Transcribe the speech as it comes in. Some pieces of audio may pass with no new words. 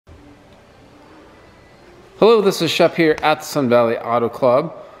Hello, this is Shep here at the Sun Valley Auto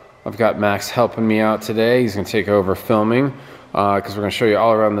Club. I've got Max helping me out today. He's going to take over filming because we're going to show you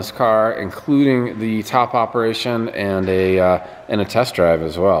all around this car, including the top operation and a test drive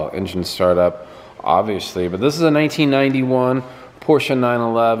as well. Engine startup, obviously. But this is a 1991 Porsche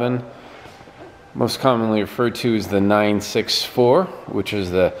 911, most commonly referred to as the 964, which is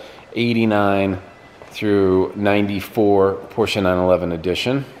the 89 through 94 Porsche 911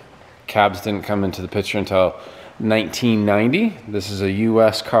 edition. Cabs didn't come into the picture until 1990. This is a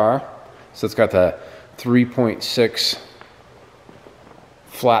US car, so it's got the 3.6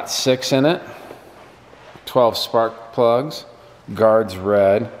 flat 6 in it, 12 spark plugs, guards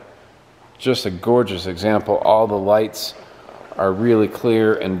red. Just a gorgeous example. All the lights are really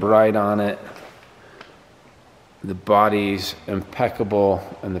clear and bright on it. The body's impeccable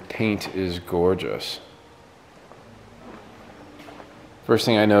and the paint is gorgeous. First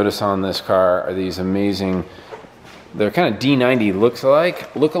thing I notice on this car are these amazing, they're kind of D90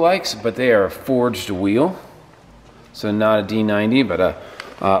 lookalikes, but they are a forged wheel. So not a D90, but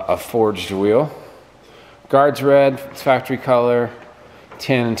a forged wheel. Guards red, it's factory color,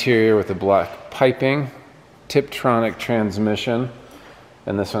 tan interior with the black piping, Tiptronic transmission,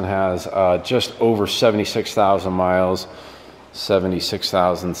 and this one has just over 76,000 miles,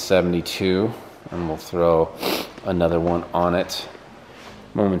 76,072, and we'll throw another one on it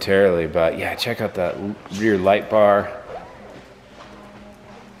momentarily. But yeah, check out that rear light bar.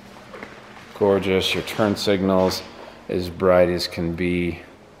 Gorgeous. Your turn signals as bright as can be.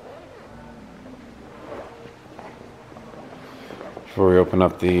 Before we open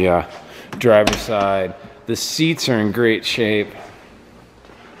up the driver's side, the seats are in great shape.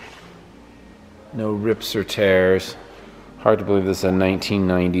 No rips or tears. Hard to believe this is a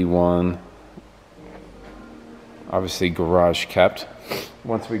 1991. Obviously garage kept.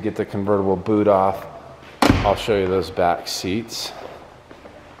 Once we get the convertible boot off, I'll show you those back seats.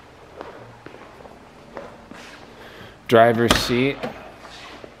 Driver's seat,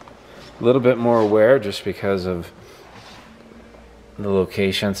 a little bit more wear just because of the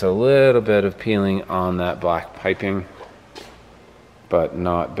location. So a little bit of peeling on that black piping, but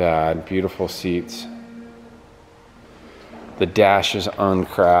not bad. Beautiful seats. The dash is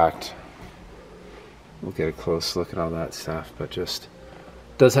uncracked. We'll get a close look at all that stuff, but just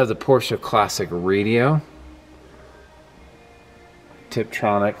does have the Porsche Classic radio.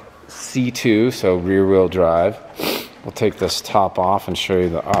 Tiptronic C2, so rear wheel drive. We'll take this top off and show you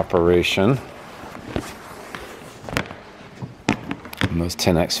the operation. And those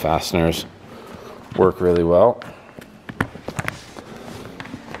 10X fasteners work really well.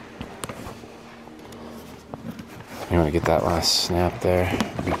 You want to get that last snap there.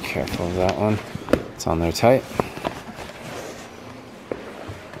 Be careful of that one. It's on there tight.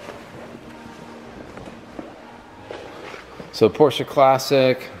 So Porsche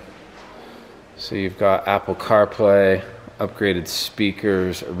Classic. So you've got Apple CarPlay, upgraded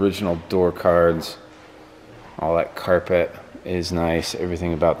speakers, original door cards. All that carpet is nice.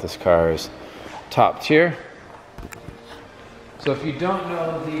 Everything about this car is top tier. So if you don't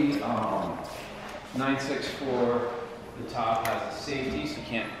know the 964, the top has a safety, so you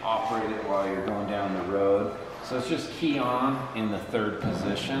can't operate it while you're going down the road. So it's just key on in the third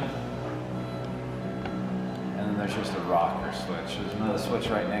position. And then there's just a rocker switch. There's another switch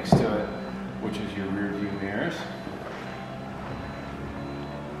right next to it, which is your rear view mirrors.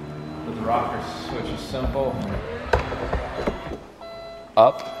 But the rocker switch is simple.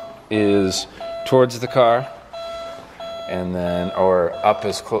 Up is towards the car, and then, or up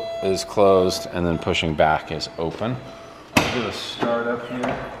is closed, and then pushing back is open. I'll do a start up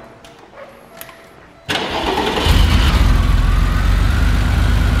here.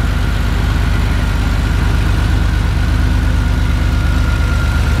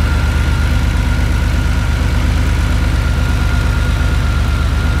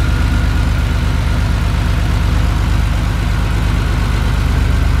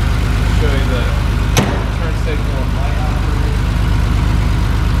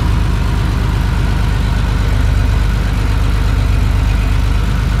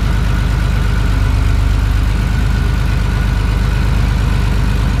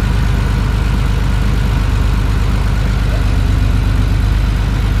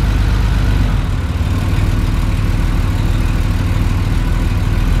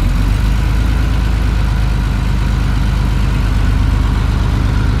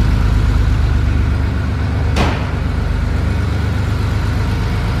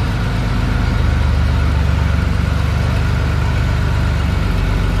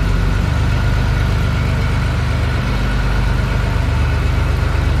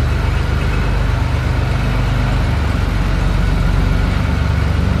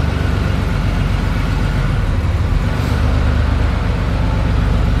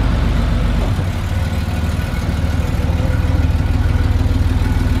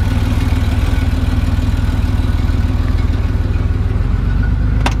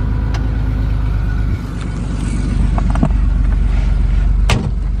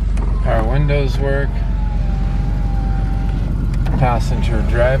 windows work. Passenger,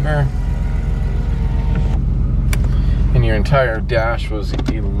 driver. And your entire dash was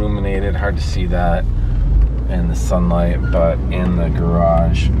illuminated. Hard to see that in the sunlight, but in the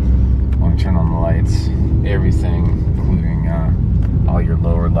garage, when we turn on the lights, everything, including all your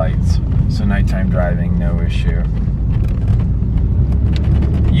lower lights. So nighttime driving, no issue.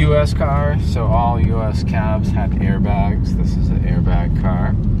 US car, so all US cabs have airbags. This is an airbag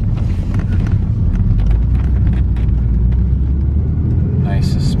car.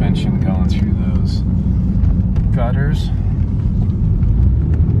 Nice suspension going through those gutters.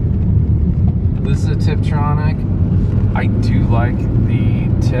 This is a Tiptronic. I do like the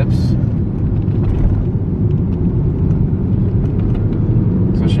tips,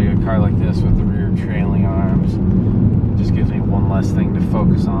 especially a car like this with the rear trailing arms. It just gives me one less thing to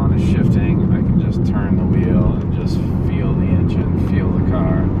focus on is shifting. I can just turn the wheel and just feel the engine, feel the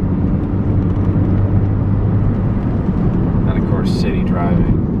car. And of course, city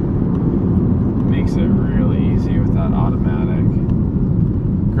driving makes it really easy with that automatic.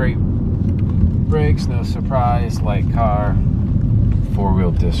 Great brakes, no surprise, light car,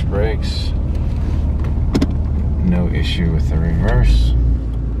 4-wheel disc brakes, no issue with the reverse.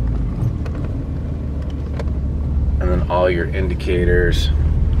 And then all your indicators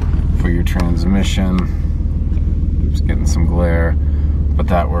for your transmission. Just getting some glare, but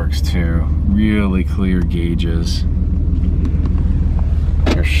that works too. Really clear gauges.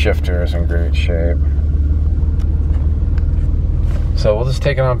 Your shifter is in great shape. So we'll just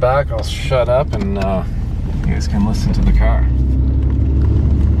take it on back. I'll shut up and you guys can listen to the car.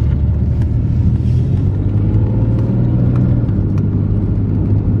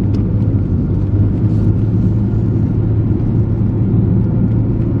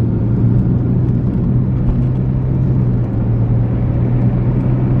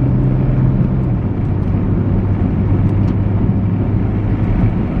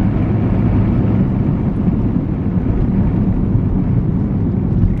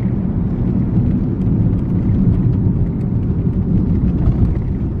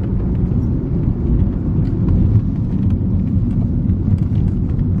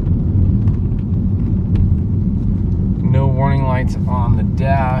 Lights on the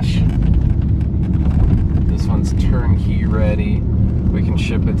dash. This one's turnkey ready. We can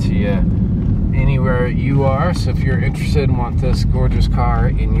ship it to you anywhere you are. So if you're interested and want this gorgeous car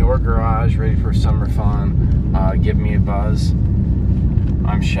in your garage ready for summer fun, give me a buzz.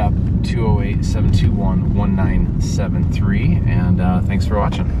 I'm Shep 208-721-1973, and thanks for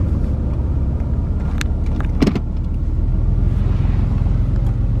watching.